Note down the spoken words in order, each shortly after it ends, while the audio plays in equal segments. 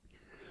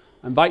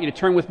I invite you to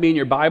turn with me in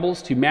your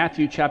Bibles to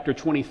Matthew chapter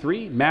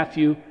 23.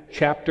 Matthew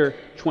chapter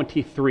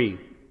 23.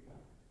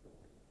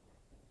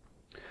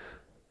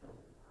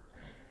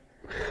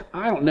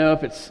 I don't know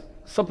if it's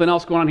something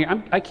else going on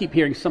here. I keep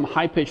hearing some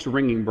high-pitched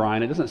ringing,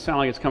 Brian. It doesn't sound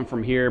like it's come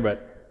from here,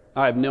 but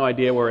I have no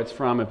idea where it's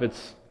from, if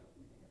it's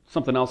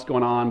something else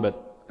going on.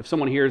 But if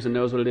someone hears and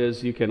knows what it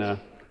is, you can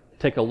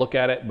take a look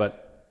at it,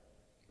 but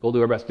we'll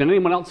do our best. Did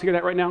anyone else hear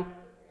that right now?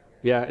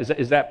 Yeah,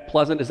 is that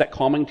pleasant? Is that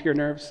calming to your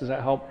nerves? Does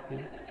that help? Yeah.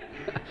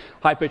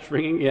 High-pitched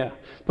ringing, yeah.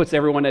 Puts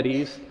everyone at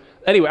ease.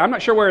 Anyway, I'm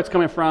not sure where it's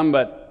coming from,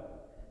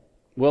 but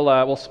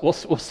we'll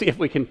see if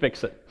we can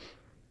fix it.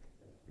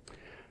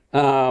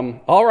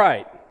 All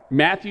right,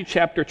 Matthew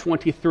chapter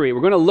 23. We're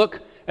going to look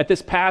at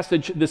this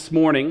passage this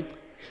morning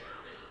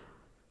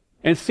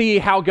and see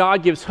how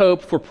God gives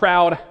hope for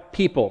proud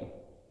people.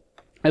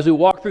 As we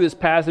walk through this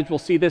passage, we'll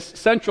see this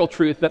central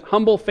truth that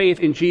humble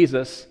faith in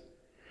Jesus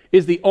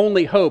is the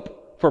only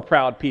hope for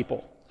proud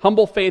people.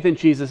 Humble faith in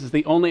Jesus is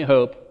the only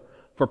hope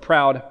for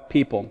proud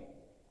people.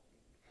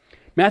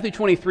 Matthew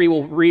 23,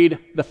 we'll read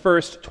the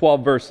first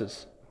 12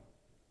 verses.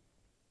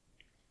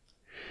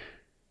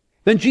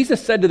 Then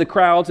Jesus said to the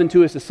crowds and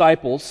to his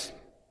disciples,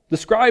 "The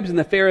scribes and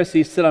the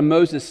Pharisees sit on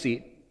Moses'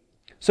 seat.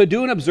 So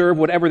do and observe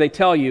whatever they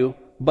tell you,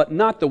 but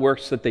not the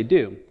works that they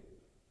do.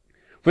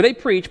 For they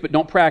preach, but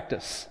don't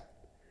practice.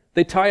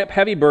 They tie up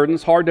heavy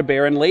burdens, hard to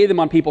bear, and lay them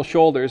on people's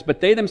shoulders,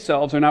 but they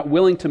themselves are not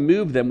willing to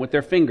move them with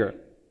their finger.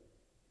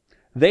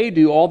 They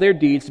do all their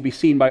deeds to be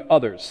seen by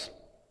others.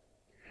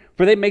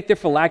 For they make their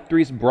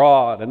phylacteries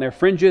broad and their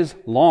fringes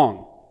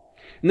long.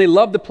 And they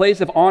love the place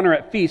of honor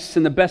at feasts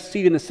and the best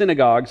seat in the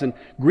synagogues and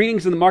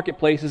greetings in the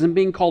marketplaces and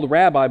being called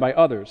rabbi by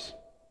others.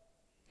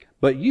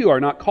 But you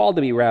are not called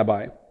to be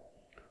rabbi,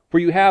 for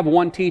you have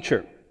one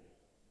teacher,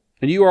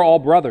 and you are all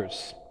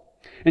brothers.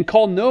 And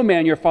call no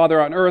man your father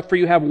on earth, for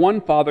you have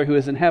one Father who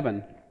is in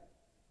heaven.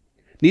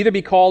 Neither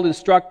be called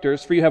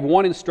instructors, for you have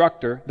one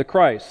instructor, the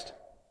Christ.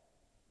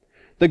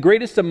 The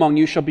greatest among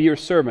you shall be your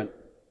servant.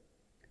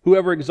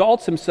 Whoever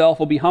exalts himself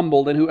will be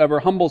humbled, and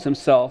whoever humbles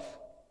himself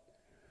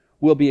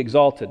will be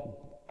exalted."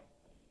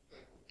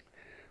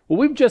 Well,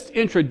 we've just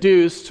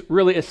introduced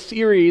really a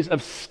series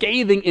of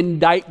scathing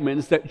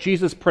indictments that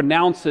Jesus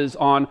pronounces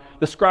on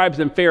the scribes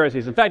and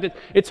Pharisees. In fact,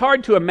 it's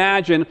hard to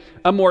imagine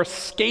a more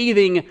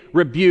scathing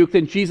rebuke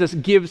than Jesus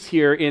gives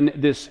here in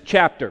this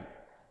chapter.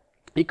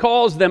 He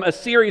calls them a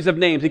series of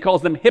names. He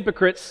calls them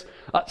hypocrites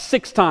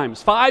 6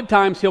 times. 5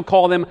 times he'll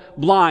call them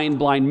blind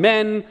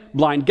men,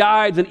 blind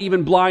guides, and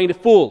even blind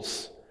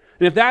fools.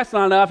 And if that's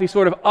not enough, he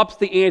sort of ups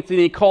the ante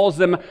and he calls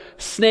them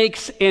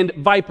snakes and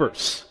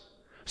vipers.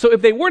 So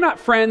if they were not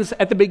friends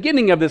at the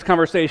beginning of this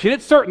conversation,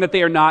 it's certain that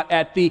they are not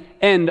at the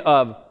end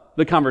of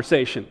the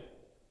conversation.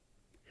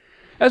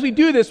 As we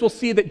do this, we'll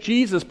see that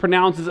Jesus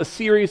pronounces a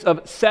series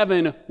of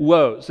 7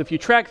 woes. If you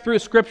track through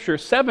Scripture,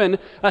 7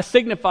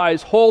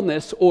 signifies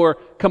wholeness or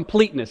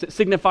completeness. It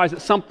signifies that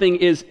something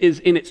is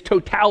in its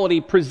totality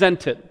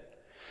presented.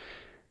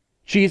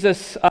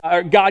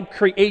 God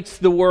creates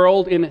the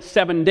world in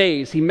 7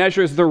 days. He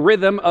measures the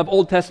rhythm of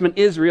Old Testament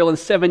Israel in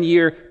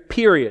 7-year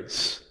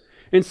periods.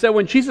 And so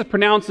when Jesus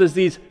pronounces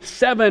these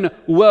 7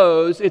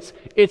 woes, it's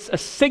a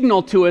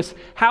signal to us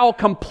how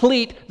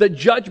complete the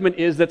judgment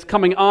is that's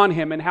coming on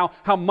him and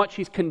how much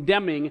he's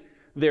condemning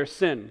their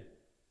sin.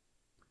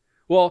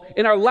 Well,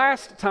 in our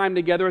last time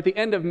together at the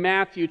end of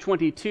Matthew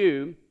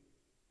 22,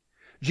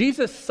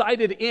 Jesus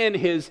cited in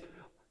his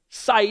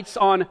sights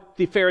on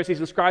the Pharisees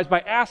and scribes by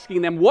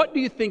asking them, "What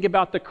do you think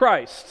about the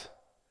Christ?"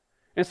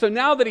 And so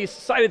now that he's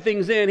cited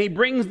things in, he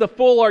brings the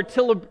full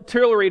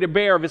artillery to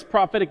bear of his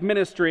prophetic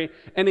ministry,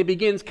 and he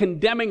begins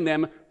condemning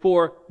them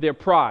for their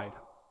pride.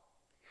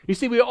 You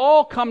see, we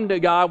all come to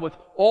God with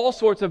all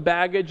sorts of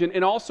baggage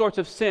and all sorts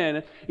of sin,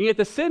 and yet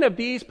the sin of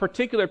these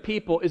particular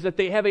people is that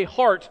they have a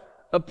heart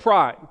of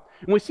pride.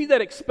 And we see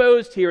that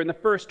exposed here in the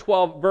first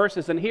 12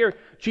 verses, and here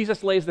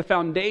Jesus lays the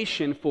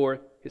foundation for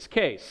his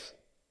case.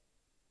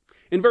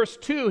 In verse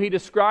 2, he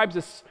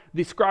describes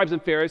the scribes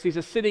and Pharisees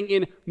as sitting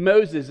in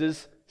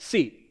Moses'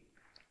 seat.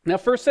 Now,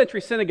 first century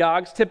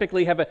synagogues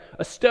typically have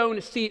a stone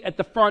seat at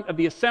the front of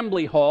the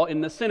assembly hall in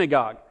the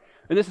synagogue.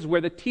 And this is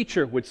where the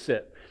teacher would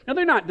sit. Now,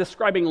 they're not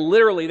describing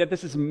literally that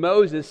this is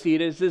Moses'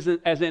 seat,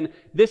 as in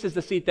this is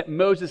the seat that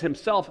Moses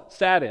himself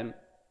sat in.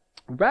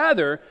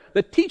 Rather,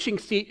 the teaching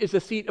seat is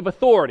the seat of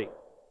authority.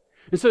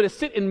 And so to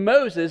sit in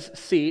Moses'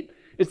 seat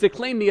is to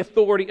claim the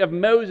authority of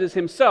Moses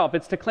himself.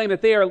 It's to claim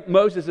that they are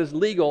Moses'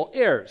 legal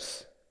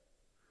heirs.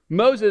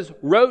 Moses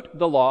wrote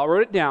the law,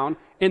 wrote it down,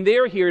 and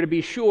they're here to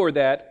be sure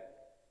that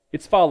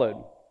it's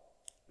followed.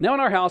 Now in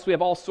our house, we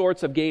have all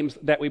sorts of games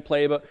that we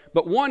play, but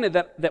one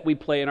that we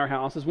play in our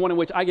house is one in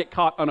which I get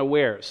caught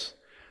unawares.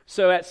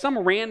 So at some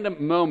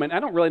random moment, I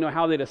don't really know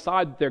how they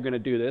decide that they're going to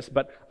do this,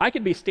 but I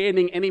could be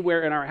standing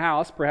anywhere in our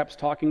house, perhaps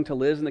talking to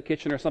Liz in the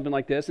kitchen or something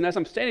like this, and as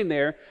I'm standing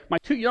there, my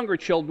 2 younger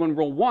children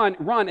will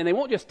run, and they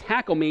won't just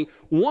tackle me.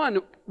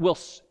 One will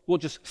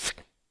just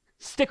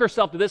stick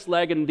herself to this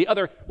leg, and the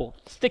other will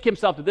stick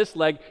himself to this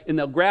leg, and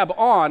they'll grab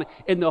on,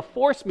 and they'll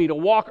force me to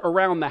walk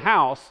around the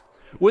house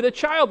with a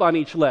child on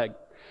each leg.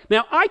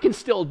 Now, I can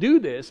still do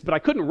this, but I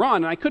couldn't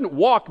run and I couldn't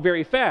walk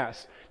very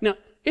fast. Now,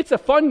 it's a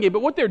fun game,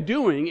 but what they're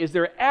doing is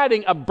they're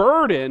adding a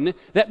burden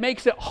that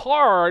makes it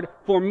hard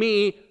for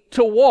me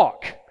to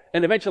walk.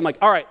 And eventually I'm like,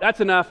 all right,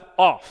 that's enough,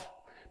 off.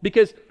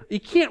 Because you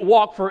can't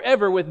walk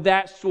forever with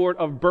that sort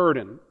of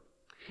burden.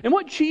 And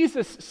what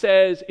Jesus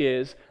says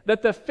is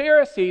that the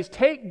Pharisees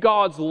take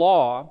God's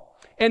law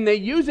and they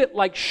use it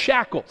like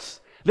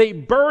shackles. They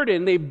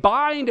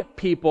bind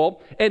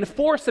people and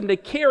force them to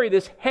carry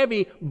this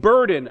heavy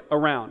burden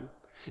around.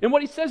 And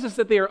what he says is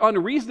that they are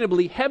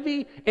unreasonably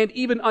heavy and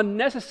even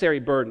unnecessary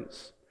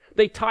burdens.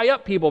 They tie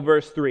up people,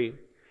 verse 3.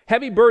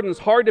 Heavy burdens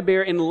hard to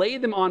bear and lay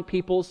them on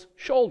people's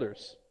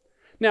shoulders.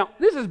 Now,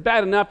 this is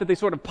bad enough that they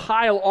sort of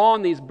pile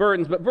on these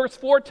burdens, but verse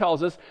 4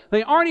 tells us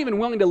they aren't even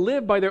willing to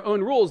live by their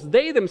own rules.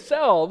 They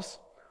themselves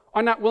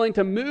are not willing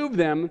to move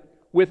them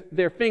with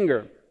their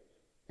finger.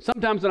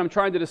 Sometimes when I'm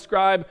trying to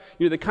describe,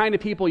 the kind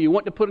of people you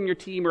want to put on your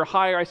team or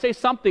hire, I say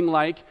something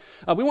like,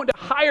 we want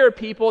to hire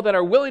people that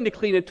are willing to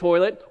clean a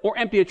toilet or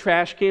empty a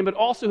trash can, but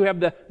also who have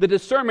the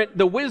discernment,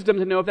 the wisdom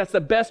to know if that's the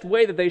best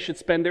way that they should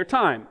spend their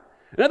time.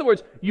 In other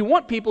words, you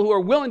want people who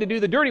are willing to do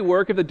the dirty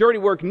work if the dirty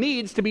work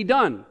needs to be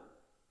done.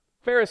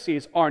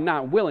 Pharisees are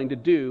not willing to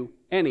do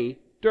any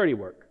dirty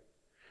work.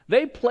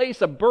 They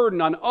place a burden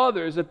on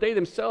others that they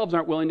themselves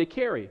aren't willing to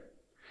carry.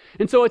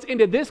 And so it's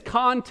into this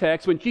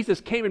context when Jesus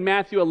came in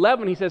Matthew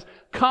 11, he says,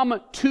 "Come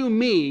to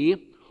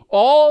me,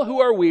 all who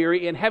are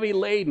weary and heavy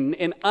laden,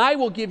 and I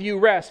will give you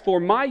rest,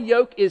 for my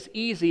yoke is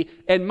easy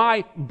and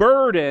my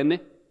burden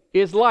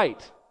is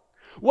light."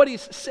 What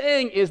he's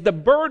saying is the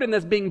burden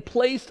that's being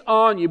placed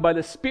on you by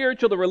the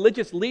spiritual, the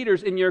religious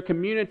leaders in your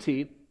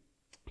community,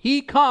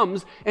 he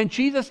comes and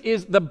Jesus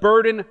is the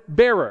burden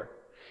bearer.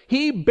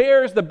 He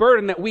bears the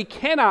burden that we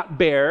cannot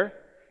bear,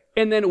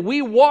 and then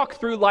we walk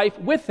through life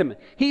with him.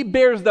 He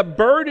bears the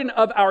burden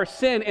of our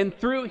sin, and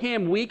through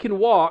him we can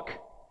walk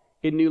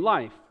in new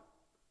life.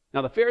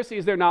 Now the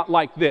Pharisees, they're not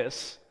like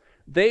this.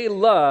 They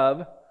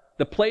love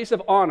the place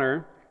of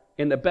honor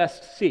and the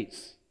best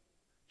seats.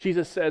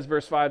 Jesus says,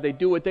 verse 5, they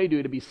do what they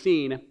do to be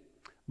seen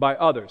by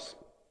others.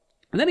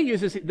 And then he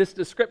uses this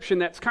description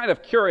that's kind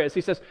of curious.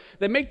 He says,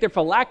 they make their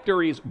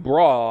phylacteries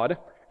broad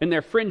and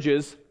their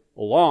fringes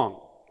long.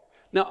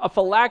 Now, a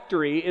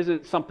phylactery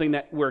isn't something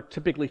that we're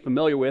typically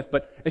familiar with,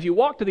 but if you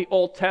walk to the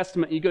Old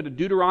Testament, you go to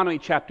Deuteronomy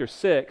chapter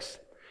 6,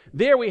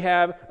 there we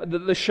have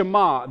the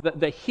Shema,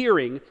 the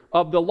hearing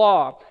of the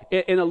law.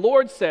 And the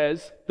Lord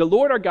says, the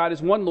Lord our God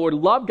is one Lord,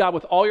 love God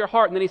with all your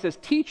heart. And then he says,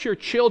 teach your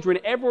children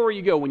everywhere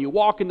you go, when you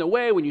walk in the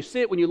way, when you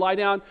sit, when you lie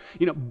down,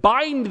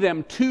 bind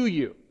them to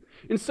you.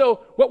 And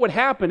so what would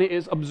happen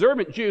is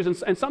observant Jews,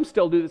 and some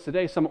still do this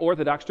today, some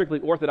strictly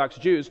Orthodox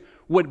Jews,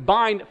 would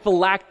bind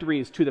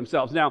phylacteries to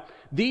themselves. Now,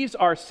 these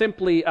are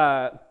simply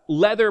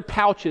leather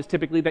pouches,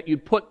 typically, that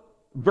you'd put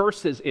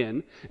verses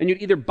in, and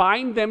you'd either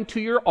bind them to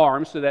your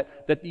arms so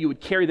that you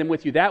would carry them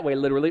with you that way,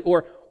 literally,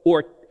 or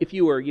if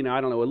you were, a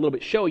little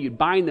bit showy, you'd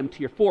bind them to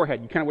your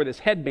forehead. You kind of wear this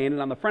headband,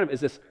 and on the front of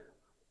it is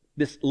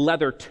this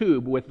leather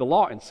tube with the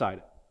law inside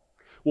it.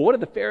 Well, what do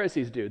the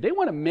Pharisees do? They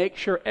want to make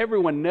sure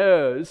everyone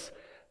knows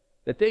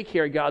that they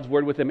carry God's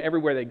word with them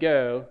everywhere they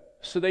go,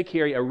 so they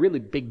carry a really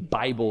big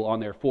Bible on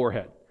their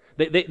forehead.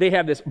 They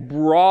have this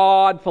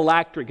broad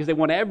phylactery because they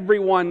want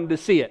everyone to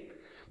see it.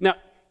 Now,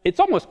 it's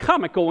almost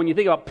comical when you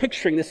think about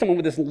picturing someone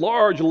with this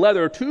large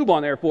leather tube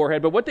on their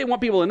forehead, but what they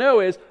want people to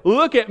know is,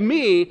 look at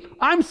me,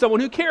 I'm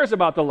someone who cares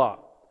about the law.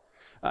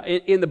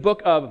 In the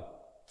book of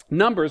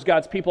Numbers,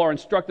 God's people are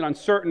instructed on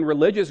certain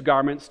religious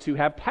garments to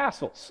have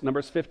tassels,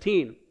 Numbers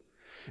 15.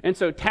 And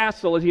so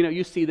tassel is,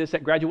 you see this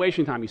at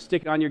graduation time. You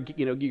stick it on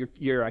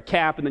your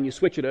cap, and then you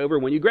switch it over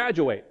when you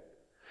graduate.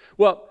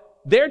 Well,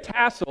 their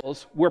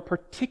tassels were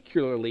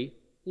particularly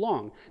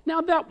long.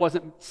 Now, that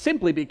wasn't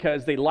simply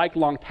because they liked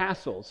long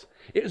tassels.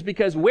 It was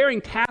because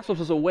wearing tassels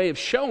is a way of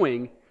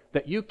showing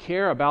that you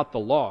care about the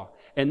law.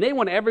 And they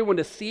want everyone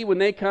to see when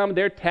they come,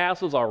 their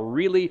tassels are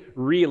really,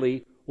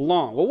 really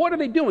long. Well, what are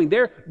they doing?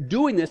 They're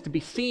doing this to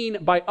be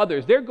seen by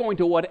others. They're going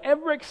to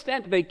whatever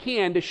extent they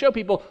can to show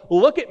people,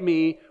 look at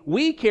me,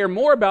 we care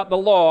more about the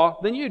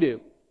law than you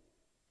do.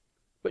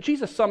 But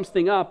Jesus sums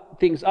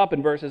things up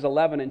in verses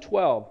 11 and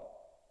 12.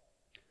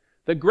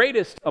 The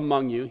greatest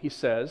among you, he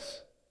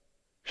says,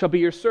 shall be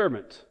your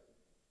servant.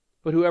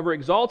 But whoever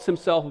exalts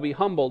himself will be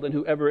humbled, and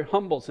whoever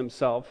humbles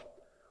himself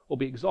will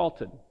be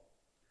exalted.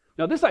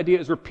 Now, this idea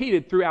is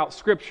repeated throughout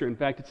Scripture. In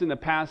fact, it's in the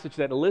passage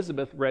that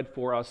Elizabeth read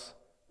for us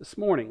this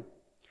morning.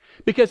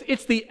 Because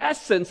it's the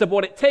essence of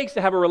what it takes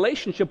to have a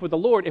relationship with the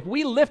Lord. If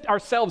we lift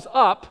ourselves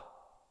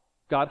up,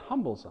 God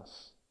humbles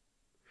us.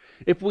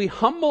 If we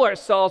humble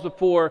ourselves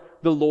before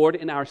the Lord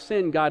in our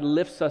sin, God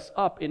lifts us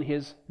up in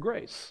his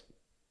grace.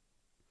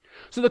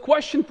 So the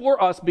question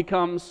for us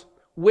becomes,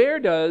 where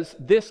does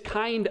this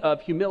kind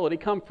of humility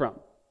come from?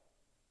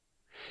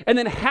 And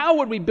then how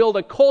would we build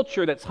a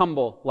culture that's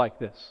humble like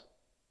this?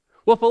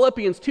 Well,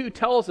 Philippians 2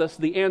 tells us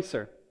the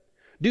answer.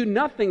 Do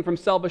nothing from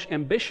selfish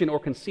ambition or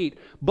conceit,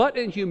 but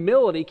in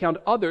humility count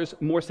others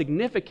more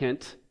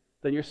significant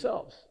than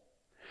yourselves.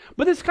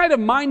 But this kind of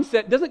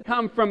mindset doesn't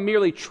come from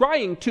merely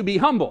trying to be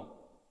humble.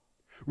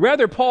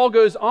 Rather, Paul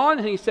goes on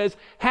and he says,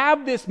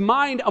 have this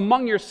mind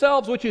among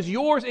yourselves, which is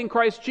yours in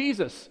Christ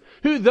Jesus,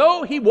 who,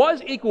 though he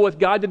was equal with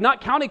God, did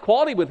not count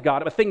equality with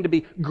God a thing to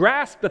be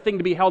grasped, a thing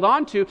to be held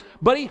on to,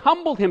 but he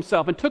humbled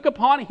himself and took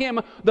upon him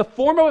the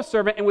form of a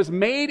servant and was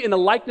made in the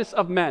likeness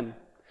of men.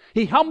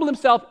 He humbled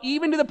himself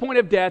even to the point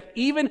of death,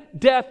 even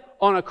death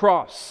on a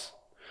cross.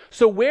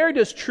 So where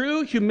does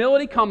true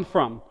humility come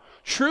from?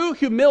 True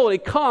humility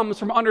comes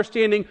from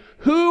understanding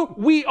who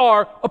we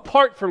are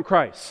apart from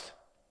Christ.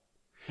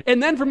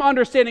 And then from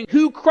understanding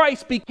who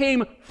Christ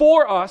became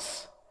for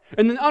us,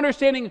 and then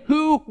understanding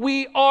who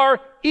we are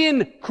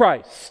in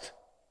Christ.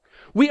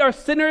 We are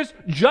sinners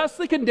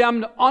justly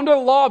condemned under the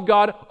law of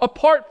God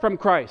apart from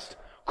Christ.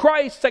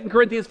 Christ, 2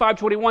 Corinthians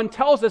 5:21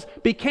 tells us,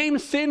 became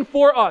sin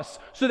for us,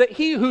 so that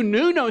he who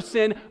knew no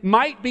sin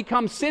might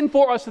become sin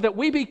for us, so that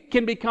we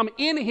can become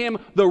in him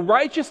the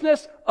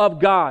righteousness of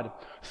God.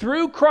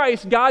 Through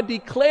Christ, God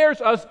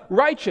declares us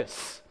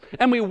righteous,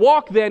 and we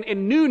walk then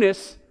in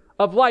newness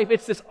of life.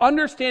 It's this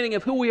understanding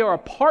of who we are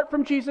apart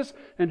from Jesus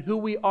and who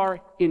we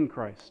are in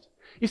Christ.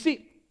 You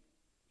see,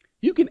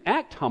 you can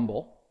act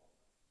humble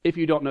if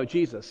you don't know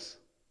Jesus,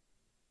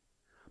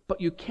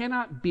 but you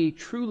cannot be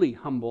truly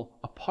humble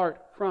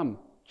apart from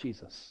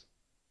Jesus.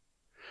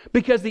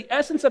 Because the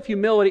essence of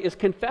humility is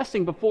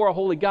confessing before a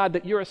holy God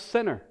that you're a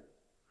sinner,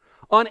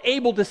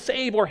 unable to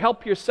save or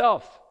help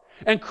yourself,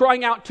 and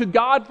crying out to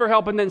God for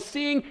help, and then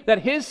seeing that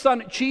his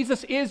Son,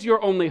 Jesus, is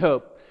your only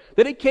hope.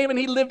 That he came and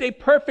he lived a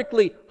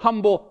perfectly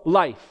humble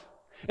life.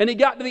 And he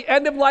got to the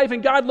end of life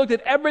and God looked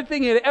at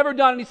everything he had ever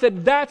done and he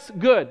said, that's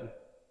good.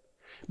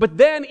 But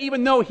then,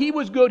 even though he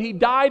was good, he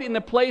died in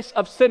the place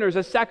of sinners,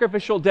 a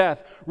sacrificial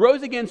death,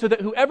 rose again so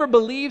that whoever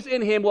believes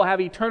in him will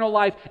have eternal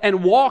life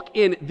and walk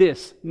in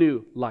this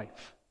new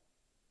life.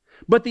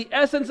 But the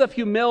essence of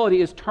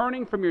humility is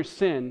turning from your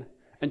sin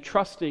and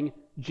trusting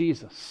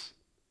Jesus.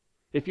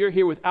 If you're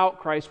here without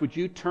Christ, would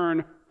you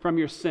turn from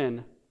your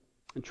sin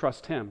and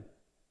trust him?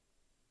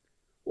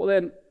 Well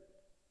then,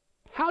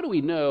 how do we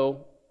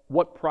know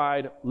what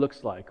pride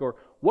looks like? Or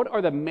what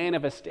are the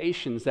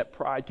manifestations that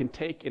pride can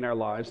take in our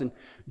lives? And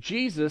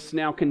Jesus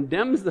now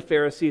condemns the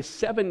Pharisees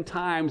 7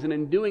 times, and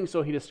in doing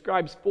so, he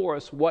describes for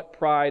us what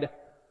pride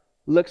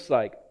looks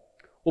like.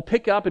 We'll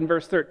pick up in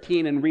verse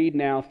 13 and read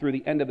now through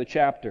the end of the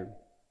chapter.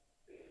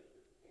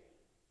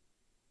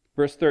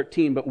 Verse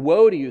 13, but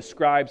woe to you,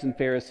 scribes and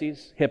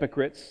Pharisees,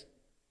 hypocrites,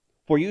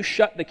 for you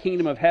shut the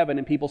kingdom of heaven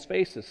in people's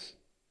faces.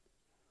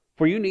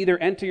 For you neither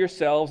enter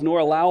yourselves nor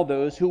allow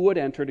those who would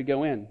enter to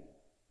go in.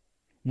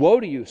 Woe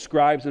to you,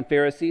 scribes and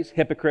Pharisees,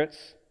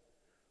 hypocrites!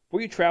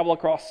 For you travel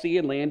across sea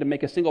and land to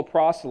make a single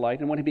proselyte,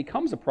 and when he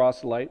becomes a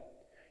proselyte,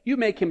 you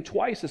make him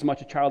twice as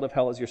much a child of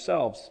hell as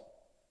yourselves.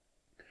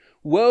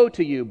 Woe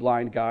to you,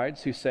 blind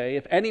guides, who say,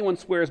 if anyone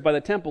swears by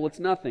the temple, it's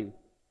nothing.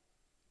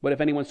 But if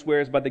anyone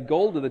swears by the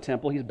gold of the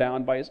temple, he's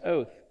bound by his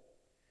oath.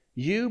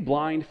 You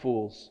blind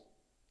fools!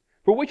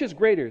 For which is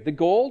greater, the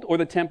gold or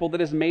the temple that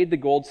has made the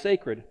gold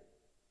sacred?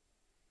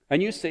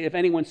 And you say, if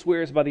anyone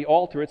swears by the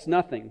altar, it's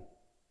nothing.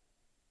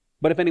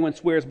 But if anyone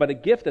swears by the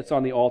gift that's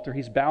on the altar,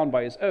 he's bound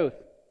by his oath.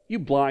 You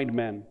blind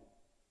men!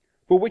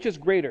 For which is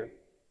greater,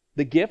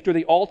 the gift or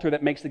the altar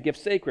that makes the gift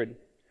sacred?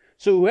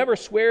 So whoever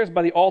swears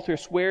by the altar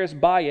swears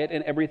by it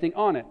and everything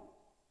on it.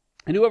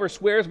 And whoever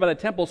swears by the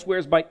temple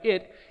swears by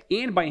it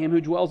and by him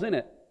who dwells in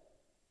it.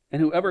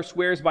 And whoever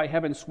swears by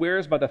heaven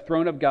swears by the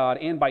throne of God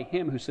and by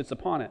him who sits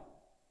upon it.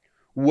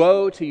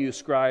 Woe to you,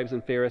 scribes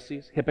and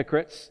Pharisees,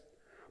 hypocrites!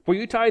 For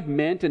you tithe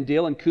mint and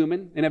dill and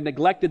cumin, and have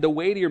neglected the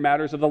weightier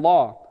matters of the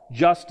law,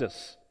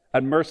 justice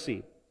and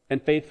mercy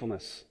and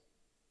faithfulness.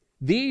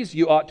 These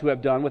you ought to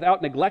have done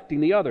without neglecting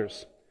the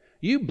others.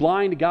 You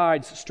blind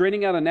guides,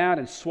 straining out a gnat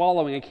and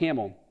swallowing a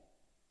camel.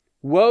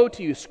 Woe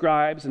to you,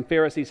 scribes and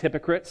Pharisees,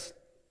 hypocrites!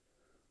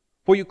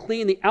 For you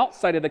clean the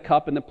outside of the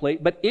cup and the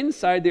plate, but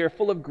inside they are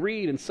full of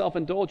greed and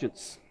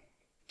self-indulgence.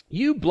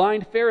 You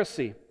blind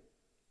Pharisee!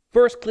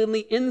 First clean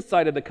the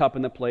inside of the cup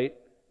and the plate,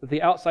 that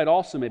the outside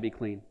also may be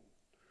clean.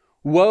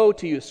 Woe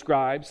to you,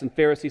 scribes and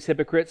Pharisees,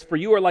 hypocrites, for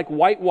you are like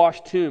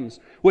whitewashed tombs,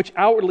 which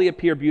outwardly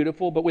appear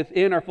beautiful, but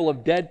within are full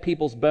of dead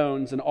people's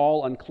bones and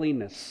all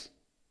uncleanness.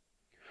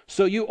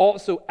 So you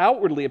also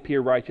outwardly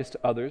appear righteous to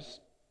others,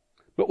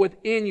 but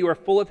within you are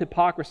full of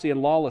hypocrisy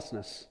and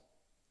lawlessness.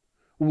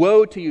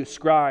 Woe to you,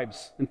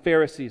 scribes and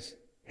Pharisees,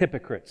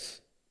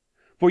 hypocrites!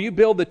 For you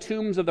build the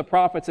tombs of the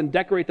prophets and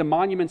decorate the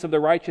monuments of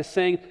the righteous,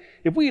 saying,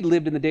 if we had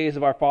lived in the days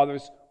of our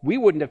fathers, we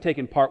wouldn't have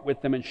taken part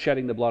with them in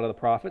shedding the blood of the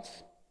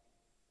prophets.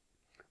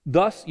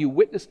 Thus you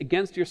witness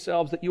against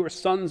yourselves that you are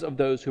sons of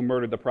those who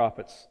murdered the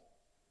prophets.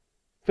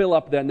 Fill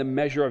up then the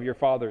measure of your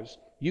fathers.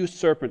 You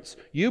serpents,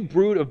 you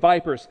brood of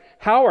vipers,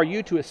 how are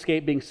you to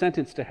escape being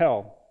sentenced to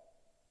hell?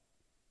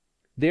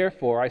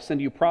 Therefore I send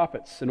you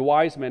prophets and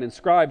wise men and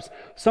scribes,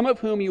 some of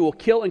whom you will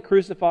kill and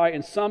crucify,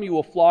 and some you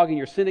will flog in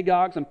your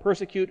synagogues and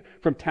persecute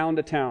from town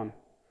to town,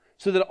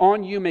 so that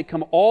on you may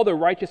come all the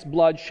righteous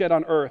blood shed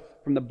on earth,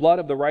 from the blood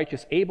of the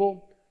righteous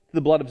Abel to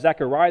the blood of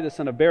Zechariah the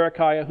son of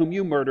Berechiah, whom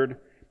you murdered,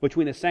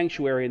 between the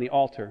sanctuary and the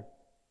altar.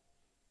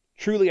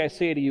 Truly I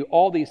say to you,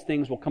 all these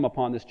things will come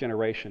upon this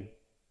generation.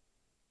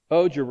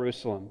 O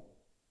Jerusalem,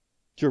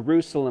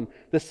 Jerusalem,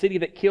 the city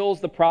that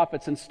kills the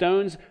prophets and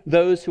stones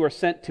those who are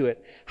sent to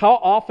it. How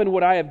often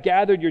would I have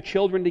gathered your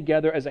children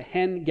together as a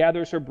hen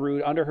gathers her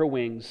brood under her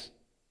wings,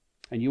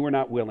 and you were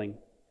not willing.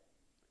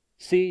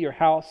 See, your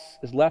house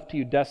is left to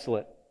you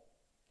desolate.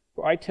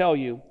 For I tell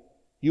you,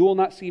 you will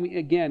not see me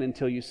again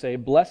until you say,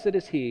 Blessed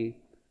is he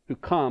who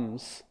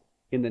comes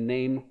in the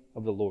name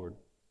of the Lord.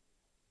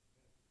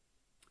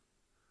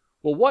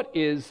 Well, what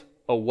is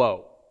a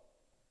woe?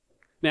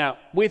 Now,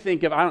 we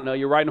think of, I don't know,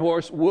 you're riding a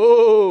horse,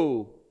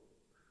 whoa!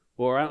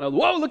 Or, I don't know,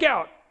 whoa, look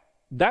out!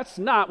 That's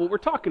not what we're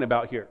talking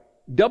about here.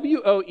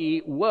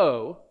 W-O-E,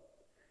 woe,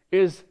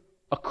 is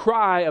a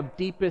cry of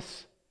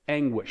deepest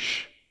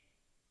anguish.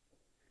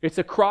 It's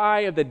a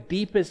cry of the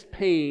deepest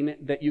pain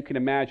that you can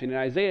imagine. In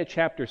Isaiah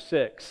chapter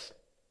 6,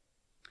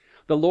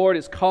 the Lord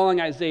is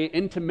calling Isaiah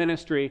into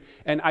ministry,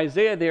 and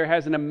Isaiah there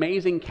has an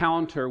amazing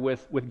encounter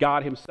with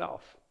God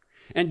himself.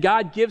 And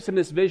God gives him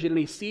this vision, and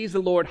he sees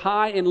the Lord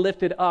high and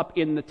lifted up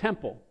in the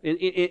temple,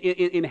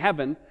 in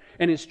heaven,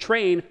 and his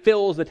train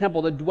fills the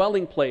temple, the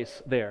dwelling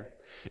place there.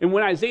 And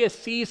when Isaiah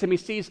sees him, he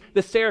sees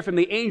the seraphim,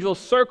 the angels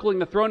circling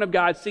the throne of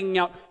God, singing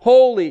out,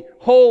 Holy,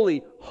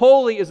 holy,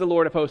 holy is the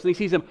Lord of hosts. And he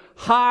sees him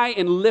high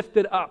and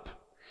lifted up.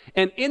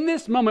 And in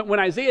this moment, when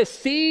Isaiah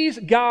sees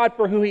God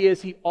for who he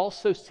is, he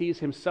also sees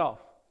himself.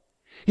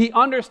 He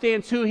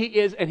understands who he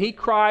is, and he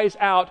cries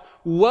out,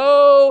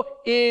 Woe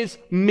is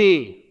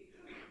me!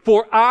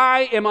 For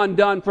I am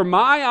undone, for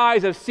my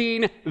eyes have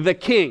seen the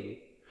King.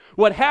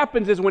 What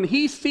happens is when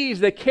he sees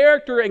the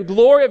character and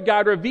glory of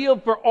God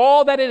revealed for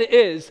all that it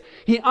is,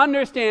 he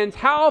understands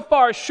how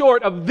far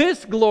short of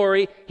this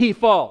glory he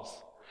falls.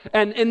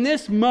 And in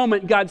this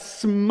moment, God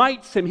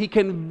smites him, he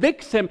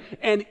convicts him,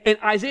 and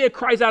Isaiah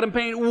cries out in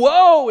pain,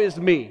 Woe is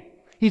me!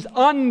 He's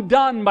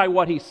undone by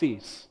what he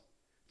sees.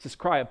 It's this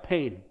cry of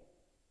pain.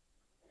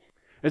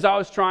 As I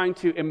was trying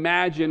to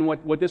imagine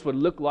what this would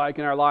look like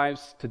in our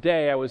lives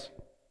today, I was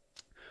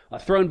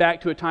thrown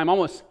back to a time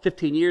almost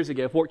 15 years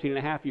ago, 14 and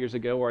a half years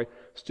ago, where I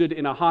stood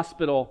in a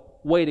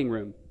hospital waiting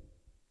room.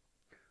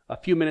 A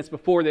few minutes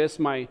before this,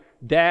 my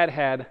dad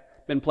had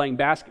been playing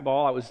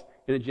basketball. I was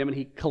in the gym, and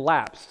he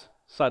collapsed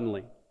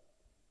suddenly.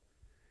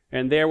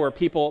 And there were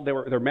people, there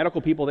were medical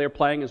people there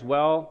playing as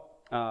well,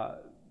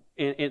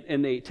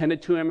 and they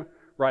tended to him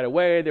right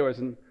away. There was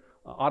an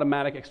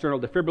automatic external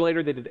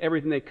defibrillator. They did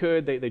everything they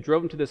could. They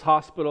drove him to this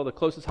hospital, the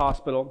closest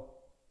hospital,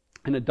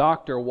 and a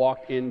doctor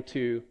walked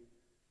into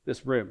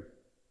this room.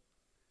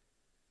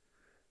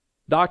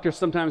 Doctors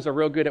sometimes are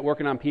real good at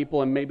working on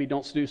people and maybe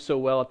don't do so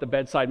well at the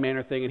bedside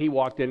manner thing, and he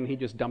walked in and he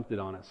just dumped it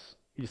on us.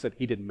 He just said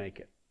he didn't make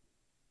it.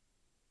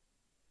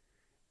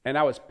 And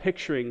I was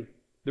picturing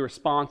the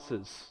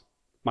responses,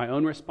 my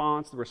own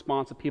response, the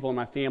response of people in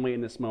my family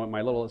in this moment.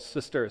 My little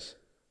sister is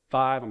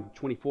 5, I'm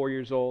 24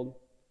 years old.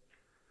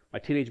 My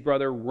teenage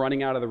brother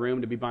running out of the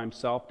room to be by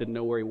himself, didn't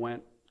know where he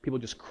went. People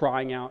just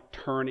crying out,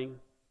 turning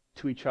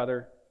to each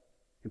other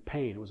in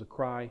pain. It was a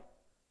cry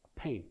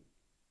pain.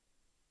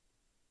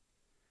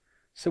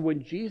 So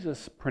when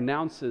Jesus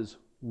pronounces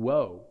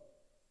woe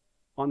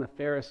on the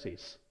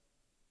Pharisees,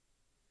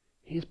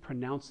 he's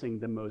pronouncing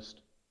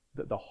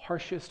the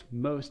harshest,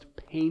 most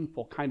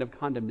painful kind of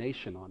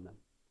condemnation on them.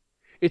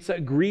 It's a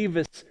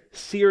grievous,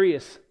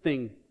 serious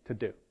thing to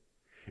do.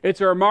 It's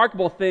a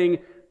remarkable thing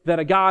that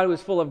a God who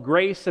is full of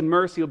grace and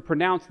mercy would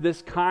pronounce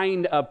this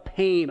kind of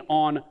pain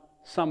on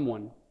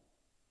someone.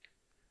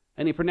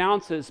 And he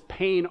pronounces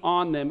pain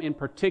on them in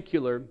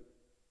particular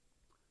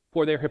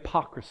for their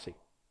hypocrisy.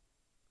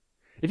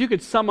 If you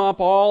could sum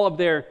up all of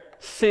their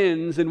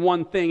sins in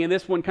one thing, and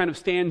this one kind of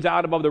stands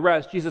out above the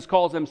rest, Jesus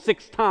calls them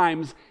 6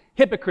 times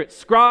hypocrites.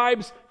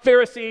 Scribes,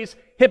 Pharisees,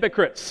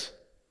 hypocrites.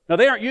 Now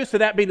they aren't used to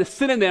that being the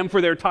synonym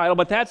for their title,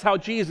 but that's how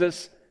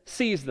Jesus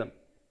sees them.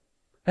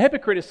 A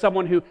hypocrite is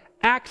someone who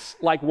acts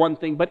like one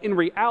thing, but in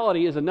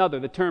reality is another.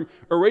 The term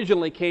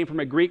originally came from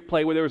a Greek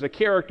play where there was a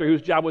character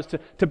whose job was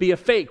to be a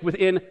fake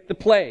within the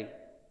play.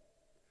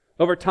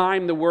 Over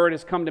time, the word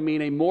has come to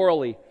mean a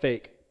morally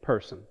fake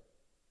person.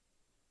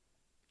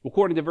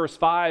 According to verse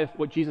 5,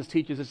 what Jesus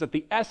teaches is that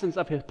the essence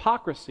of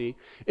hypocrisy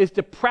is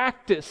to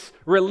practice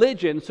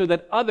religion so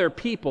that other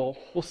people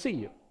will see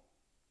you.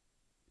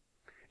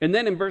 And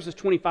then in verses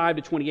 25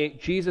 to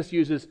 28, Jesus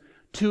uses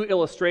 2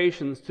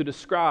 illustrations to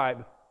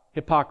describe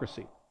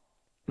hypocrisy.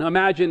 Now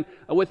imagine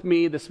with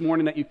me this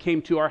morning that you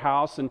came to our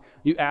house and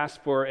you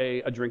asked for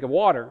a drink of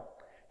water,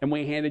 and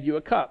we handed you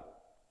a cup.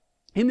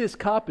 In this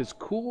cup is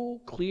cool,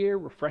 clear,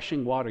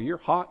 refreshing water. You're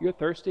hot, you're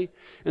thirsty,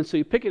 and so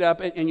you pick it up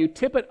and you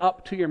tip it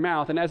up to your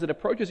mouth, and as it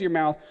approaches your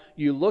mouth,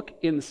 you look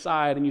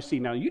inside and you see,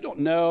 now you don't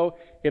know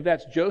if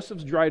that's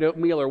Joseph's dried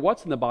oatmeal or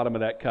what's in the bottom of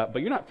that cup,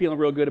 but you're not feeling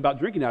real good about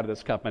drinking out of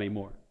this cup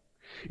anymore.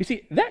 You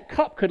see, that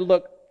cup could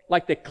look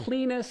like the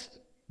cleanest,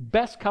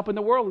 best cup in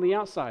the world on the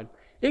outside.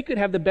 It could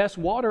have the best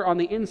water on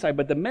the inside,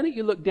 but the minute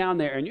you look down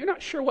there and you're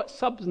not sure what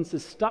substance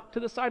is stuck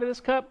to the side of this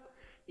cup,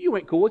 you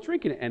ain't cool with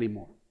drinking it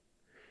anymore.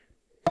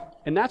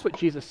 And that's what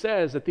Jesus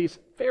says, that these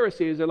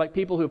Pharisees are like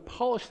people who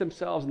polish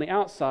themselves on the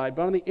outside,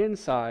 but on the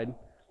inside,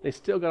 they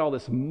still got all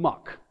this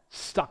muck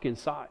stuck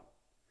inside.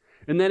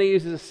 And then he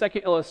uses a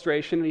second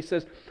illustration, and he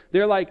says,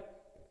 they're like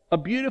a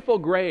beautiful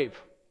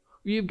grave.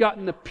 You've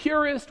gotten the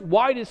purest,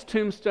 whitest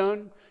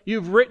tombstone.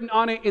 You've written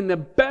on it in the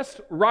best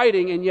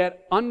writing, and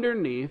yet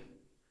underneath,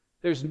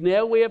 there's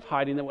no way of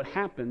hiding that what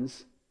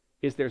happens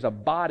is there's a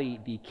body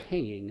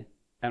decaying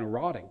and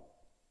rotting.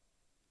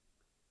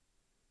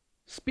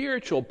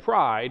 Spiritual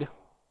pride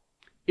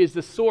is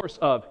the source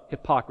of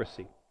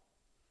hypocrisy.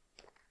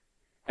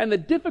 And the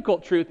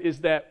difficult truth is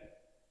that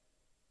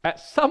at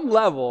some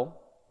level,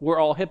 we're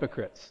all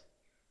hypocrites.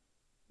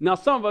 Now,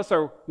 some of us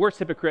are worse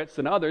hypocrites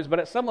than others, but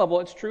at some level,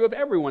 it's true of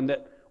everyone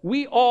that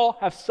we all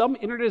have some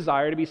inner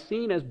desire to be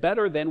seen as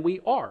better than we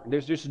are.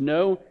 There's just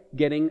no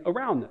getting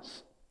around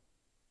this.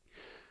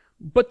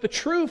 But the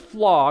true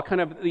flaw,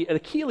 kind of the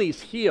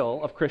Achilles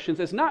heel of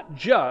Christians, is not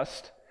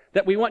just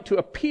that we want to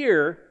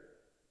appear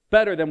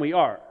better than we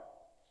are.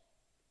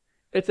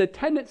 It's a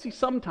tendency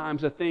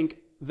sometimes to think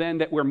then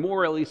that we're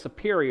morally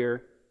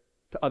superior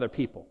to other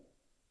people.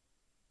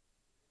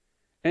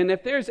 And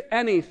if there's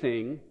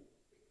anything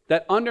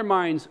that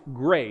undermines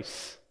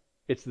grace,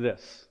 it's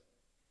this.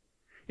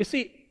 You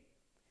see,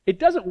 it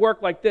doesn't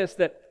work like this,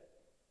 that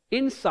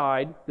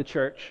inside the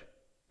church,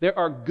 there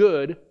are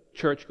good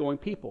church-going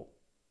people.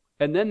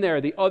 And then there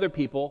are the other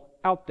people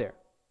out there.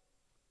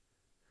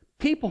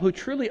 People who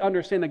truly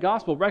understand the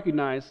gospel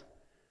recognize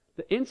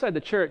that inside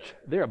the church,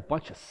 they're a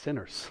bunch of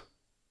sinners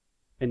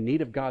in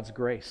need of God's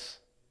grace.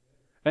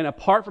 And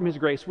apart from His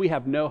grace, we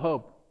have no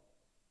hope.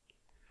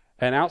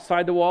 And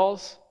outside the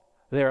walls,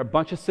 there are a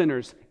bunch of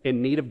sinners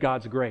in need of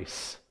God's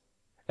grace.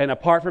 And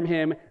apart from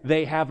Him,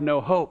 they have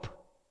no hope.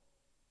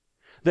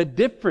 The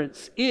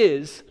difference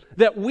is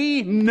that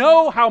we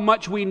know how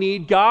much we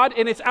need God,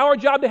 and it's our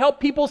job to help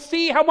people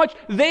see how much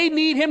they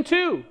need Him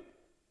too.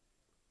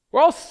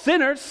 We're all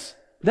sinners.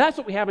 That's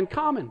what we have in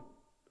common.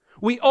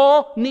 We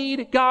all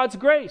need God's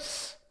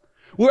grace.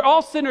 We're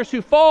all sinners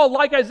who fall,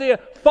 like Isaiah,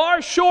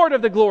 far short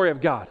of the glory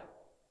of God.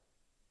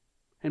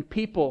 And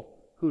people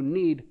who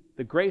need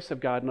the grace of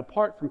God, and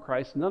apart from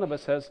Christ, none of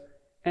us has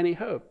any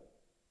hope.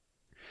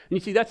 And you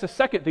see, that's the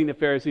second thing the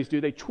Pharisees do.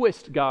 They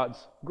twist God's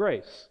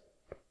grace.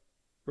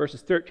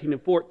 Verses 13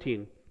 and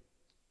 14.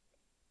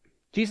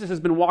 Jesus has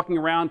been walking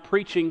around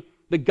preaching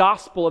the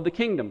gospel of the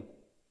kingdom.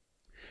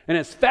 And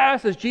as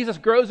fast as Jesus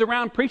grows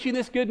around preaching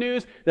this good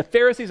news, the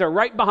Pharisees are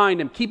right behind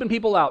him, keeping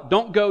people out.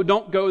 Don't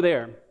go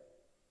there.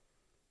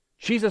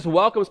 Jesus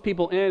welcomes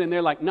people in, and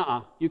they're like,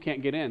 "Nuh-uh, you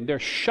can't get in." They're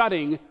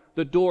shutting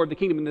the door of the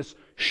kingdom, and this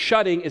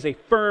shutting is a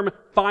firm,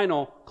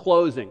 final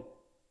closing.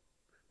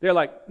 They're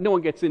like, no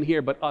one gets in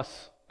here but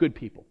us good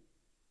people.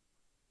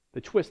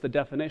 They twist the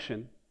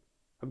definition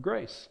of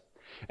grace.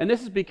 And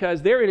this is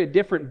because they're in a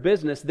different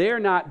business. They're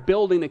not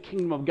building the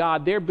kingdom of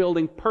God. They're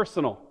building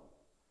personal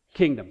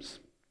kingdoms.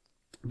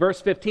 Verse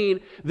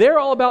 15, they're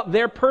all about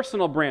their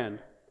personal brand.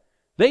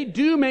 They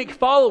do make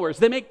followers.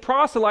 They make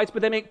proselytes,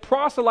 but they make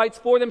proselytes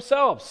for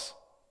themselves.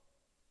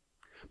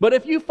 But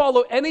if you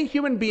follow any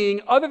human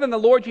being other than the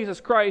Lord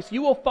Jesus Christ,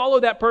 you will follow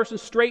that person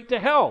straight to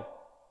hell.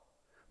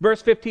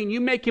 Verse 15,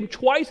 you make him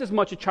twice as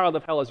much a child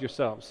of hell as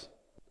yourselves.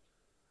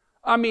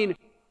 I mean,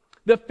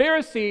 the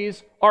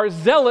Pharisees are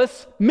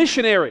zealous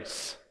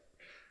missionaries.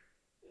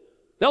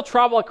 They'll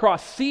travel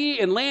across sea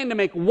and land to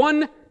make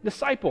one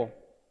disciple.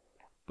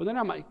 But they're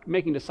not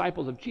making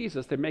disciples of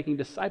Jesus, they're making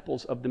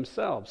disciples of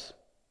themselves.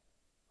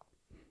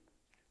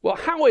 Well,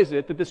 how is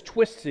it that this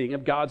twisting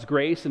of God's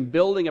grace and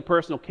building a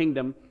personal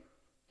kingdom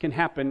can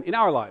happen in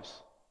our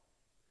lives?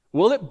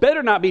 Well, it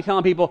better not be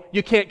telling people,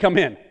 you can't come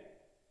in.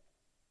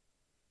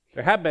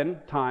 There have been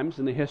times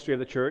in the history of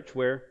the church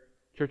where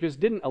churches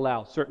didn't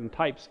allow certain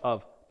types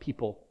of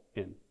people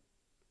in.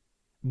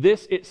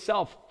 This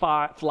itself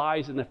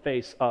flies in the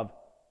face of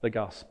the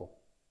gospel.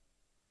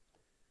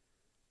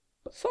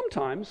 But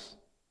sometimes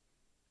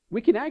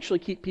we can actually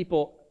keep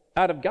people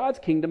out of God's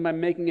kingdom by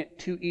making it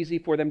too easy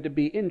for them to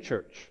be in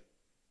church.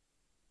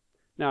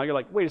 Now you're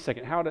like, wait a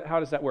second, how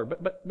does that work?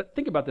 But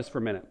think about this for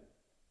a minute.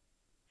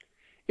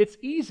 It's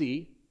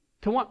easy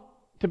to want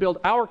to build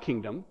our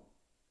kingdom,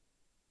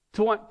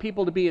 to want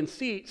people to be in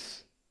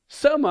seats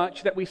so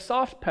much that we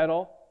soft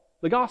pedal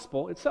the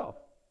gospel itself.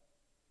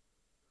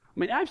 I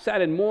mean, I've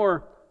sat in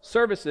more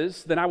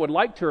services than I would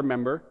like to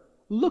remember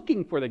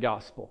looking for the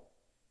gospel,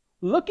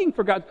 looking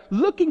for God,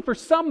 looking for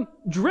some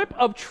drip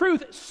of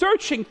truth,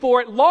 searching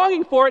for it,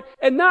 longing for it,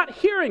 and not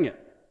hearing it.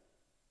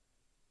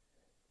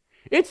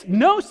 It's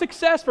no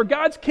success for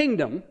God's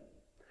kingdom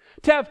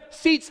to have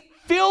seats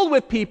filled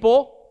with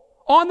people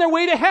on their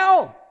way to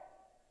hell.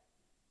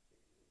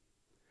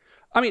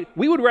 I mean,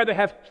 we would rather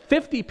have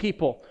 50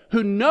 people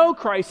who know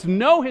Christ,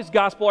 know His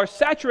gospel, are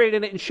saturated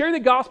in it, and share the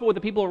gospel with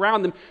the people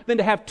around them than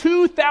to have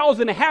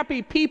 2,000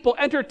 happy people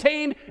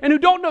entertained and who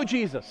don't know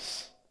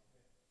Jesus.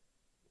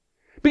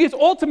 Because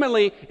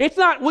ultimately, it's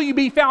not will you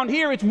be found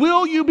here, it's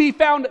will you be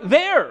found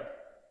there.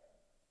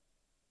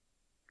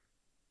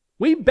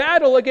 We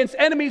battle against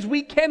enemies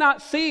we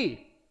cannot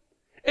see.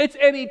 It's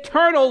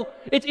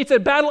a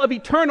battle of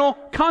eternal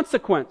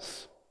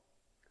consequence.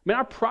 I mean,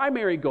 our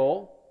primary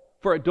goal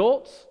for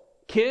adults,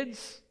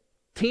 kids,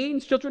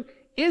 teens, children,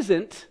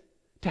 isn't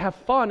to have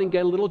fun and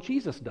get a little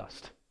Jesus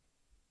dust.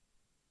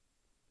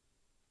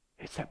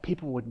 It's that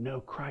people would know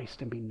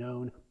Christ and be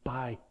known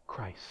by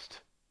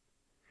Christ.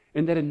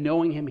 And that in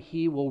knowing Him,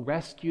 He will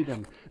rescue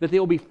them. That they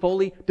will be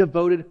fully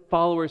devoted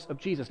followers of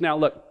Jesus. Now,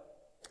 look,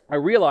 I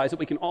realize that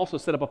we can also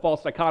set up a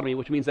false dichotomy,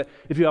 which means that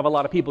if you have a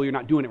lot of people, you're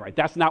not doing it right.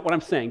 That's not what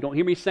I'm saying. Don't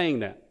hear me saying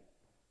that.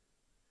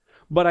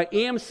 But I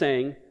am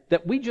saying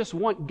that we just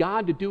want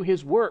God to do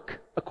His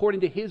work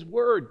according to His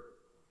Word,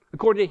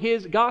 according to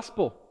His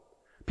gospel.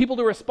 People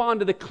to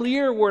respond to the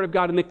clear Word of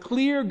God and the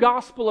clear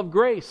gospel of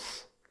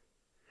grace.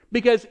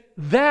 Because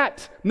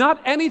that,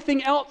 not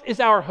anything else, is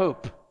our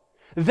hope.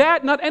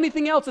 That, not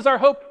anything else, is our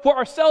hope for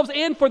ourselves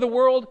and for the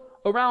world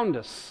around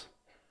us.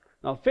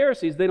 Now, the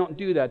Pharisees, they don't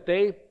do that.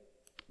 They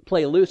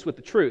play loose with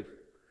the truth.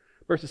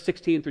 Verses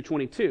 16 through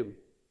 22.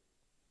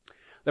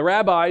 The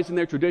rabbis in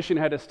their tradition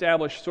had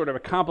established sort of a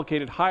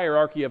complicated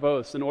hierarchy of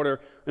oaths in other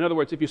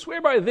words, if you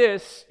swear by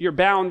this, you're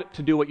bound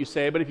to do what you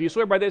say, but if you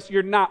swear by this,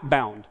 you're not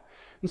bound.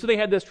 And so they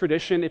had this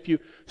tradition, if you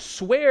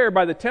swear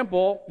by the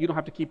temple, you don't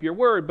have to keep your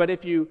word, but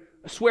if you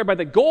swear by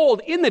the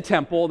gold in the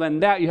temple, then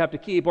that you have to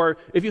keep. Or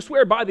if you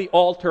swear by the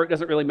altar, it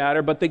doesn't really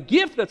matter, but the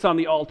gift that's on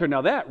the altar,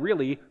 now that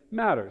really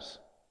matters.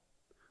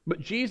 But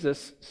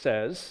Jesus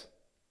says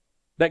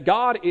that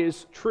God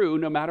is true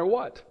no matter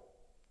what.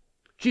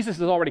 Jesus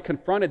has already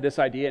confronted this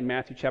idea in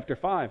Matthew chapter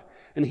 5.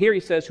 And here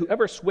he says,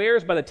 whoever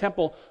swears by the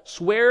temple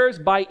swears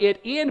by it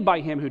and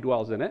by Him who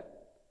dwells in it.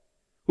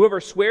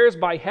 Whoever swears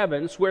by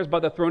heaven swears by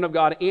the throne of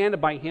God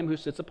and by Him who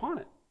sits upon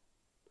it.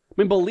 I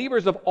mean,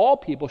 believers of all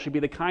people should be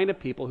the kind of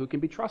people who can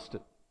be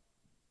trusted.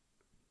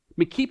 I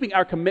mean, keeping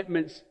our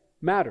commitments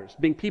matters.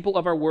 Being people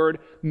of our word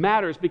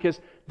matters because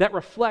that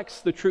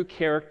reflects the true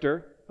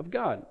character of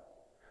God.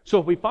 So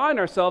if we find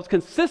ourselves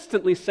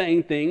consistently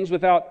saying things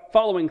without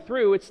following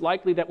through, it's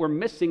likely that we're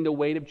missing the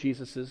weight of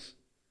Jesus'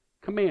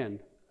 command.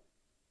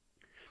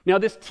 Now,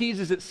 this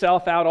teases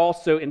itself out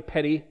also in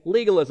petty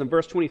legalism.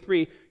 Verse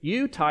 23,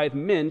 you tithe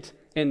mint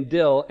and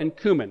dill and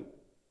cumin.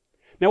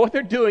 Now, what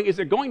they're doing is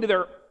they're going to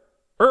their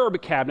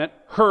herb cabinet,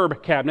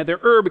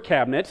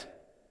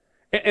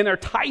 and they're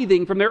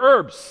tithing from their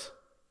herbs.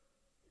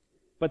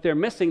 But they're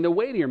missing the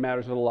weightier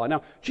matters of the law.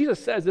 Now,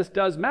 Jesus says this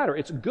does matter.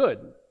 It's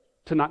good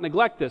to not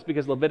neglect this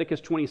because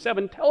Leviticus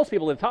 27 tells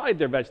people to tithe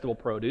their vegetable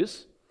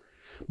produce,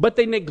 but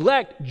they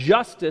neglect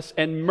justice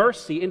and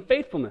mercy and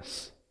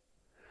faithfulness.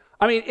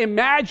 I mean,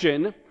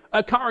 imagine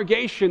a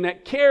congregation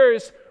that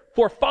cares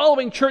for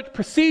following church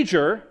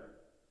procedure,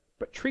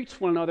 but treats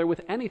one another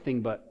with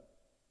anything but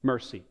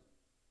mercy,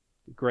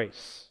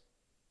 grace,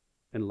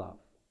 and love.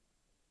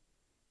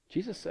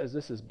 Jesus says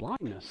this is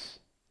blindness.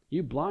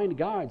 You blind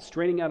guides,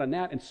 straining out a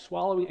gnat and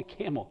swallowing a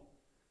camel,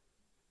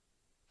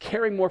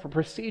 caring more for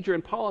procedure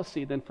and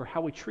policy than for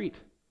how we treat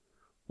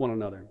one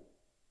another.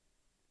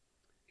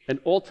 And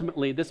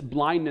ultimately, this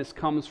blindness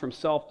comes from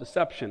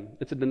self-deception.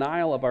 It's a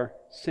denial of our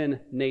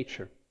sin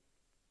nature.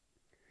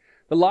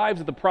 The Lives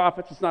of the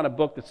Prophets, it's not a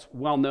book that's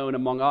well known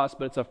among us,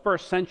 but it's a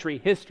first century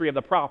history of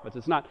the prophets.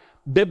 It's not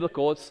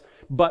biblical,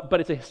 but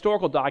it's a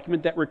historical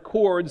document that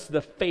records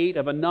the fate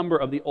of a number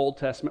of the Old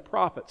Testament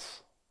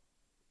prophets.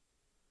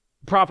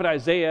 The prophet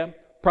Isaiah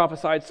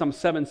prophesied some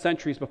 7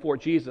 centuries before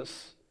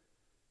Jesus,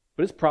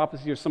 but his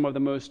prophecies are some of the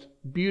most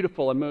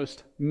beautiful and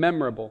most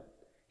memorable.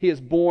 He has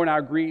borne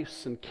our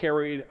griefs and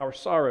carried our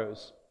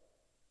sorrows.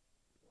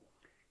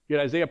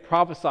 Yet Isaiah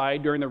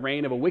prophesied during the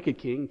reign of a wicked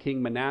king,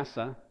 King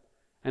Manasseh,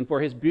 and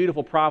for his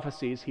beautiful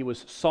prophecies, he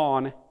was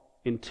sawn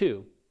in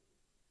two.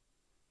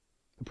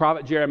 The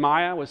prophet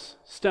Jeremiah was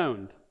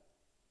stoned.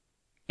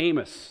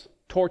 Amos,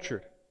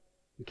 tortured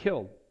and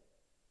killed.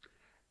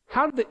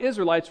 How did the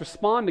Israelites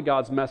respond to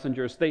God's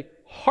messengers? They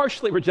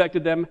harshly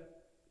rejected them,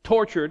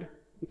 tortured,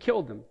 and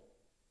killed them.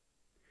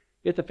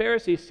 Yet the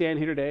Pharisees stand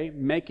here today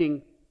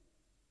making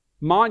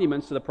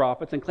monuments to the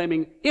prophets and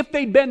claiming if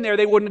they'd been there,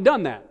 they wouldn't have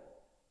done that.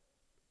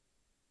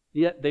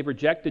 Yet they've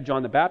rejected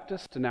John the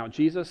Baptist and now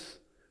Jesus.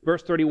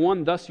 Verse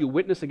 31, thus you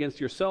witness against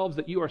yourselves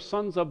that you are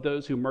sons of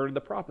those who murdered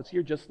the prophets.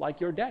 You're just like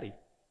your daddy.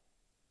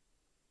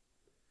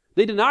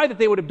 They deny that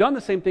they would have done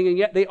the same thing, and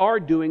yet they are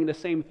doing the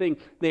same thing.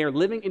 They are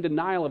living in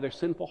denial of their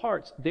sinful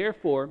hearts.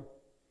 Therefore,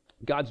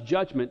 God's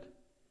judgment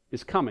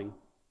is coming.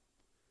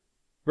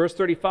 Verse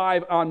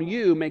 35, on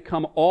you may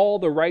come all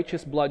the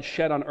righteous blood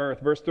shed on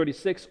earth. Verse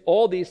 36,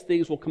 all these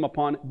things will come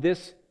upon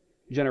this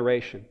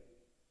generation.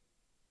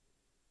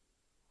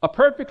 A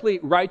perfectly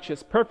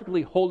righteous,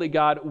 perfectly holy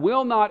God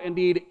will not,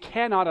 indeed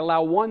cannot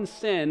allow one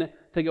sin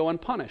to go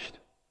unpunished.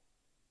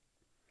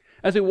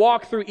 As we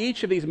walk through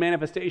each of these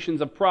manifestations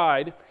of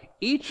pride,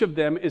 each of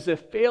them is a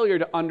failure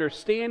to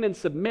understand and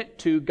submit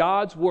to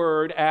God's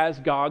word as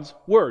God's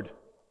word.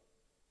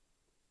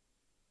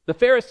 The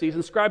Pharisees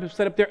and scribes have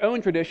set up their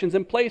own traditions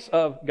in place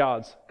of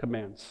God's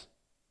commands.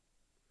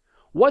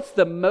 What's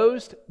the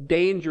most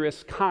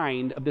dangerous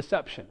kind of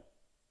deception?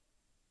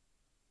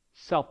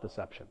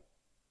 Self-deception.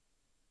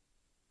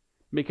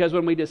 Because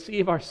when we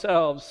deceive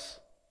ourselves,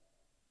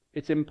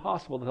 it's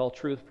impossible to tell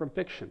truth from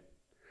fiction.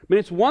 I mean,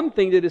 it's one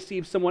thing to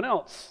deceive someone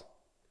else.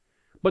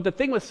 But the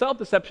thing with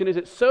self-deception is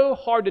it's so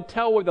hard to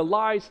tell where the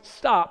lies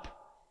stop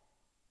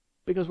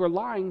because we're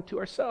lying to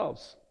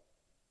ourselves.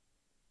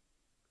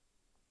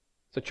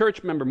 It's a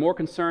church member more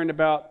concerned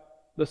about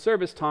the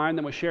service time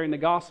than with sharing the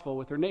gospel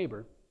with her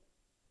neighbor.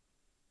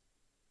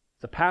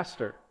 It's a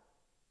pastor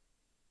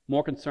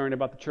more concerned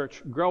about the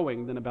church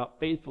growing than about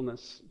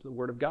faithfulness to the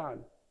Word of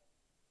God.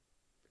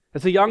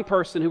 It's a young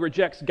person who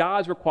rejects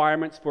God's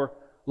requirements for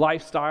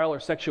lifestyle or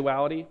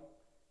sexuality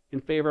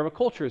in favor of a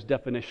culture's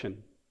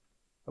definition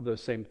of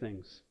those same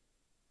things.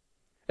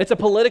 It's a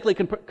politically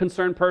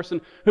concerned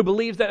person who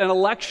believes that an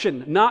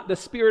election, not the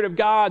Spirit of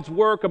God's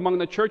work among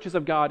the churches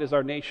of God, is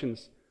our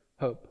nation's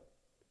hope.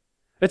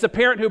 It's a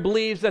parent who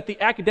believes that the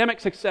academic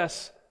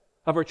success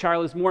of her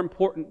child is more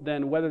important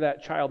than whether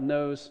that child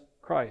knows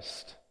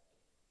Christ.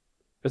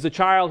 There's a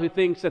child who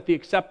thinks that the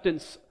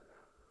acceptance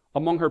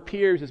among her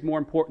peers is more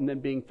important than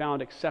being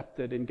found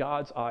accepted in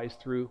God's eyes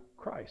through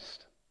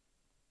Christ.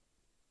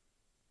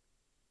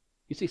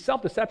 You see,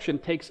 self-deception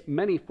takes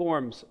many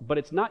forms, but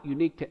it's not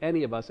unique to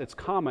any of us. It's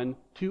common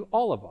to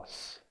all of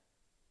us.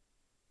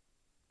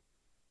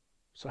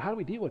 So how do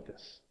we deal with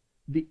this?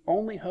 The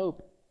only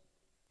hope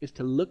is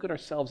to look at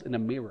ourselves in a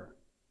mirror.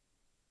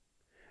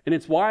 And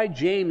it's why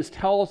James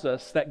tells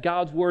us that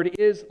God's Word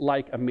is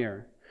like a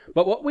mirror.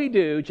 But what we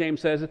do, James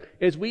says,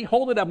 is we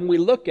hold it up and we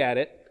look at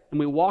it and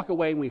we walk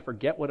away and we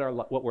forget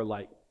what we're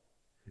like.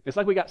 It's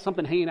like we got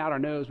something hanging out our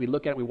nose. We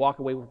look at it, we walk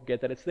away, we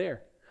forget that it's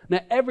there.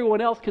 Now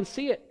everyone else can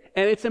see it,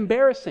 and it's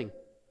embarrassing.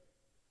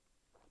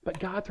 But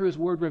God, through His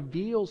Word,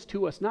 reveals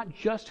to us not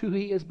just who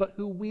He is, but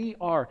who we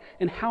are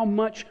and how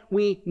much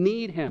we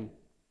need Him.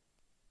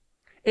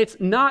 It's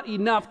not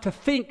enough to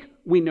think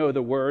we know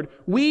the Word.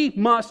 We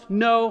must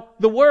know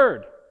the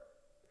Word.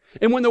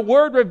 And when the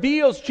Word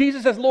reveals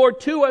Jesus as Lord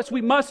to us,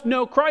 we must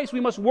know Christ. We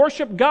must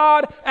worship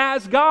God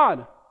as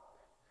God.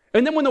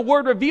 And then when the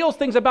Word reveals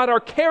things about our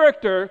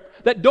character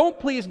that don't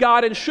please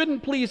God and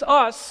shouldn't please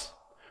us,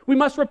 we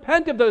must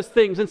repent of those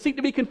things and seek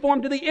to be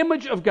conformed to the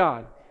image of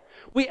God.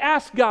 We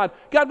ask God,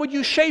 God, would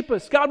you shape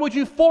us? God, would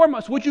you form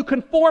us? Would you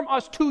conform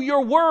us to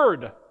your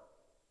Word?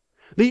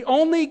 The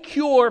only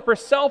cure for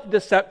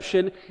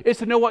self-deception is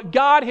to know what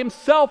God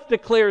Himself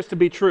declares to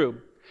be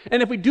true.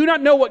 And if we do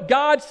not know what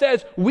God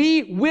says,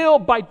 we will,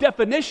 by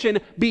definition,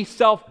 be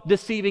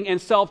self-deceiving and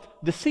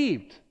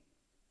self-deceived.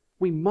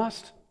 We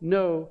must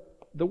know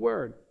the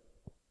Word.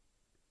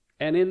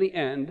 And in the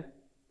end,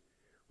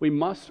 we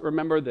must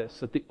remember this,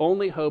 that the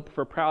only hope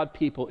for proud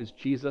people is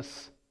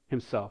Jesus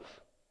Himself.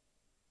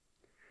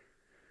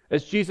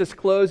 As Jesus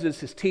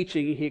closes His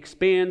teaching, He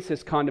expands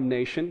His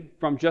condemnation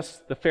from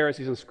just the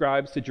Pharisees and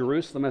scribes to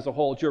Jerusalem as a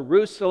whole.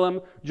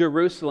 Jerusalem,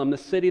 Jerusalem, the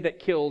city that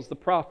kills the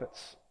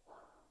prophets.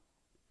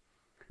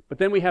 But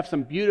then we have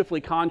some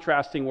beautifully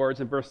contrasting words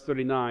in verse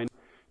 39.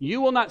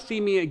 You will not see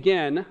me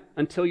again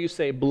until you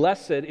say,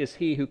 blessed is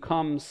he who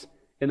comes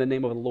in the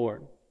name of the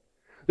Lord.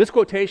 This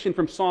quotation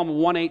from Psalm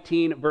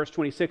 118, verse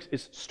 26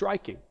 is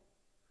striking.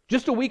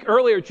 Just a week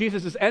earlier,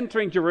 Jesus is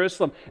entering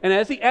Jerusalem, and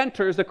as He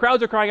enters, the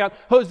crowds are crying out,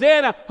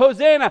 Hosanna,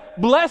 Hosanna,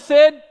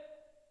 blessed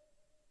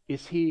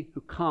is he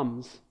who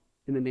comes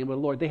in the name of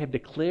the Lord. They have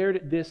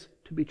declared this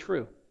to be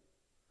true.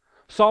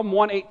 Psalm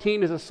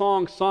 118 is a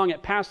song sung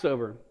at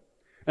Passover.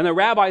 And the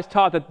rabbis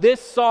taught that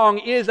this song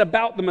is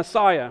about the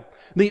Messiah.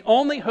 The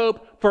only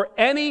hope for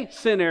any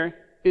sinner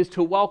is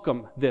to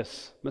welcome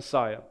this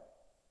Messiah.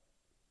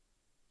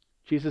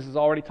 Jesus has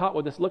already taught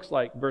what this looks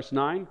like. Verse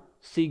 9,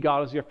 see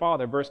God as your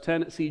Father. Verse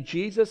 10, see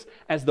Jesus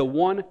as the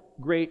one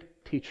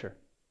great teacher.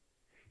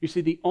 You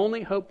see, the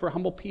only hope for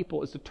humble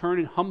people is to turn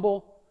in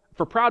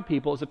for proud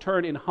people is to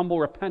turn in humble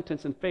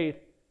repentance and faith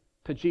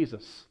to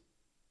Jesus.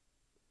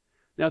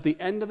 Now, at the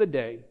end of the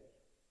day,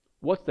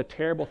 what's the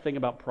terrible thing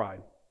about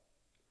pride?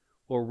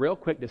 We're real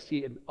quick to see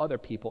it in other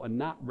people and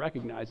not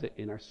recognize it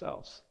in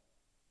ourselves.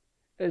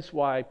 It's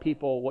why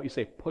people,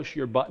 push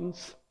your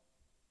buttons.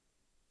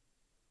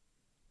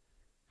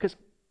 Because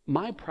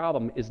my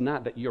problem is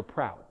not that you're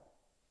proud.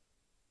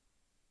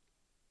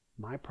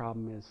 My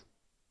problem is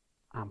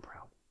I'm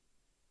proud.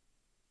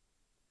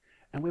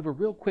 And we have a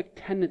real quick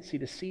tendency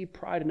to see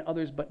pride in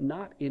others, but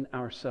not in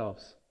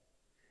ourselves.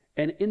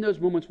 And in those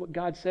moments, what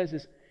God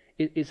says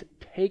is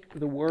take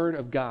the Word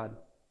of God.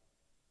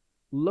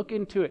 Look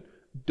into it.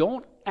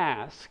 Don't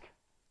ask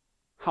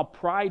how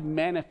pride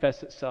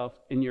manifests itself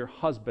in your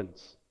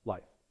husband's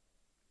life.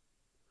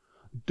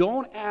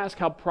 Don't ask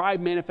how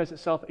pride manifests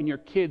itself in your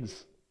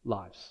kids'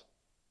 lives.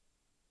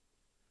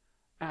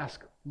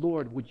 Ask,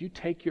 Lord, would you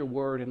take your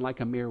word and like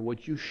a mirror,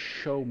 would you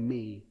show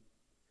me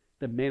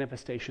the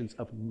manifestations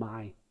of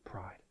my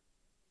pride?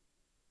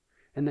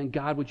 And then,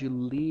 God, would you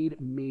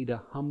lead me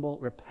to humble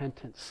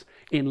repentance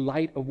in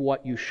light of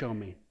what you show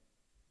me?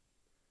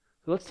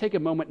 So let's take a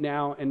moment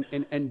now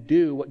and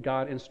do what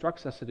God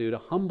instructs us to do, to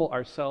humble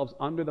ourselves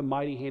under the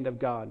mighty hand of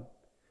God.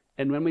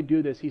 And when we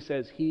do this, He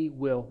says He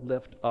will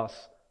lift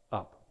us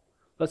up.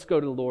 Let's go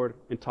to the Lord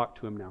and talk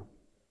to Him now.